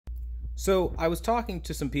So I was talking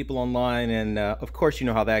to some people online, and of course you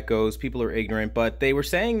know how that goes. People are ignorant, but they were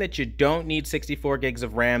saying that you don't need 64 gigs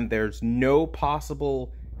of RAM. There's no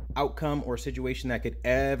possible outcome or situation that could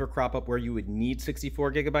ever crop up where you would need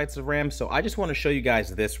 64 gigabytes of RAM. So I just want to show you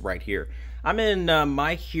guys this right here. I'm in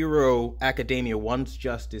My Hero Academia One's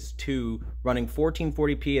Justice 2 running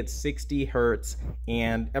 1440p at 60 hertz,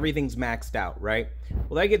 and everything's maxed out, right?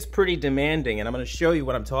 Well, that gets pretty demanding, and I'm going to show you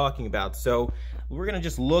what I'm talking about. So we're going to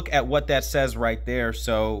just look at what that says right there.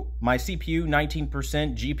 So my CPU 19%,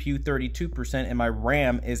 GPU 32%, and my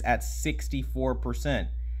RAM is at 64%.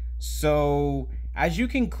 So as you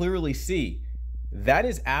can clearly see, that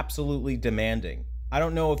is absolutely demanding. I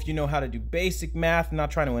don't know if you know how to do basic math. I'm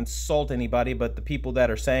not trying to insult anybody, but the people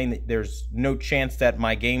that are saying that there's no chance that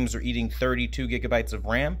my games are eating 32 gigabytes of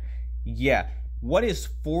RAM, yeah. What is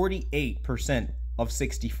 48% of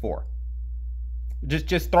 64?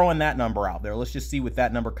 Just throwing that number out there. Let's just see what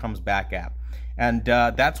that number comes back at. And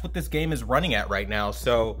that's what this game is running at right now.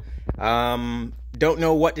 So don't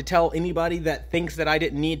know what to tell anybody that thinks that I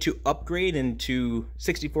didn't need to upgrade into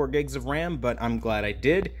 64 gigs of RAM, but I'm glad I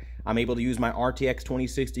did. I'm able to use my RTX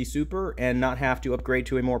 2060 Super and not have to upgrade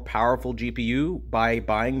to a more powerful GPU by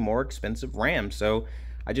buying more expensive RAM. So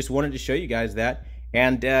I just wanted to show you guys that.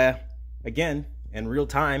 And again, in real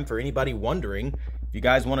time, for anybody wondering, if you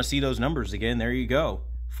guys want to see those numbers again, there you go.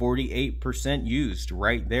 48% used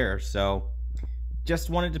right there. So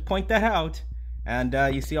just wanted to point that out. And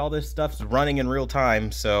you see all this stuff's running in real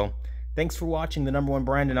time. So thanks for watching the #1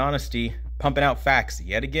 brand in honesty, pumping out facts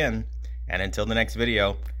yet again. And until the next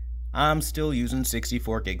video, I'm still using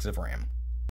 64 gigs of RAM.